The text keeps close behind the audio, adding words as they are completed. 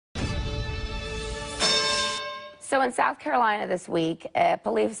So in South Carolina this week, a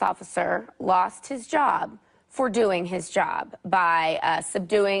police officer lost his job for doing his job by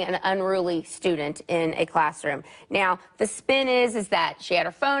subduing an unruly student in a classroom. Now, the spin is that she had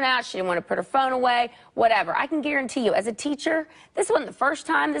her phone out, she didn't want to put her phone away, whatever. I can guarantee you, as a teacher, this wasn't the first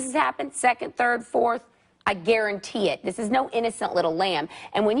time this has happened, second, third, fourth. I guarantee it. This is no innocent little lamb.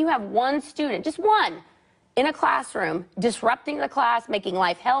 And when you have one student, just one, in a classroom, disrupting the class, making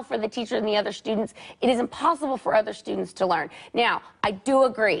life hell for the teacher and the other students, it is impossible for other students to learn. Now, I do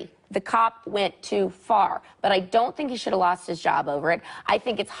agree, the cop went too far, but I don't think he should have lost his job over it. I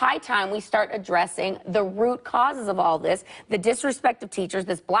think it's high time we start addressing the root causes of all this, the disrespect of teachers,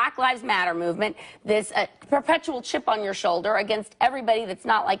 this Black Lives Matter movement, this perpetual chip on your shoulder against everybody that's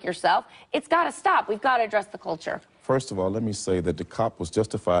not like yourself. It's got to stop. We've got to address the culture. First of all, let me say that the cop was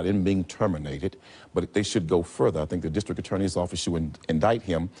justified in being terminated, but they should go further. I think the district attorney's office should indict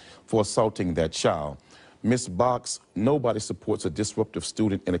him for assaulting that child. Ms. Box, nobody supports a disruptive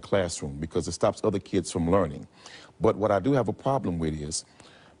student in a classroom because it stops other kids from learning. But what I do have a problem with is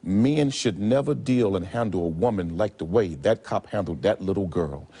men should never deal and handle a woman like the way that cop handled that little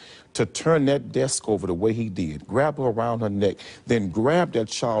girl. To turn that desk over the way he did, grab her around her neck, then grab that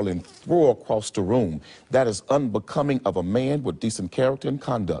child and throw her across the room, that is unbecoming of a man with decent character and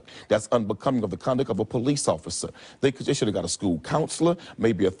conduct. That's unbecoming of the conduct of a police officer. They should have got a school counselor,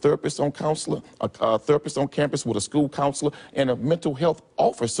 maybe a therapist on therapist on campus with a school counselor, and a mental health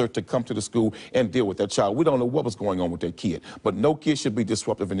officer to come to the school and deal with that child. We don't know what was going on with that kid, but no kid should be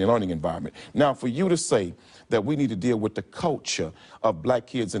disruptive in the learning environment. Now, for you to say that we need to deal with the culture of black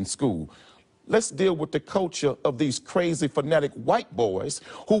kids in school, let's deal with the culture of these crazy, fanatic white boys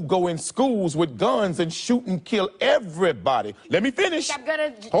who go in schools with guns and shoot and kill everybody. Let me finish.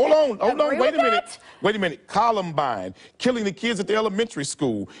 Hold on, wait a minute. Wait a minute. Columbine, killing the kids at the elementary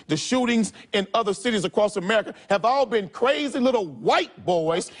school, the shootings in other cities across America have all been crazy little white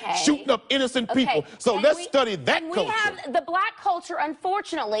boys shooting up innocent people. So let's study that culture. We have the black culture,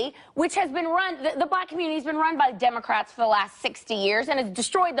 unfortunately, which has been run, the black community has been run by Democrats for the last 60 years and has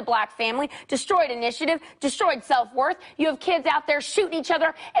destroyed the black family, destroyed initiative, destroyed self-worth. You have kids out there shooting each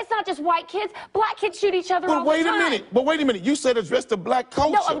other. It's not just white kids. Black kids shoot each other all the time. But wait a minute. You said address the black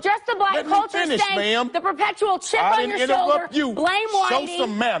culture. No, address the black culture. Let me finish, ma'am. The perpetual chip on your shoulder. Blame whitey. Show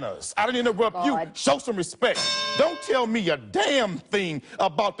some manners. I didn't interrupt you. Show some respect. Don't tell me a damn thing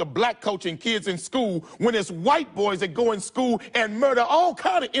about the black culture and kids in school when it's white boys that go in school and murder all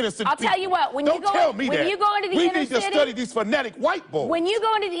kind of innocent people. I'll tell you what. When you go into the inner city, we need to study these fanatic white boys. When you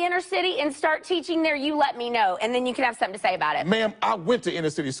go into the inner city and start teaching there, you let me know, and then you can have something to say about it. Ma'am, I went to inner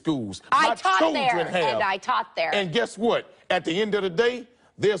city schools. I taught there, and I taught there. And guess what? At the end of the day,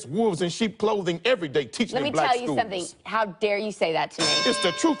 there's wolves in sheep clothing every day teaching in black schools. Let me tell you something. How dare you say that to me? It's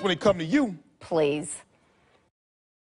the truth when it comes to you. Please.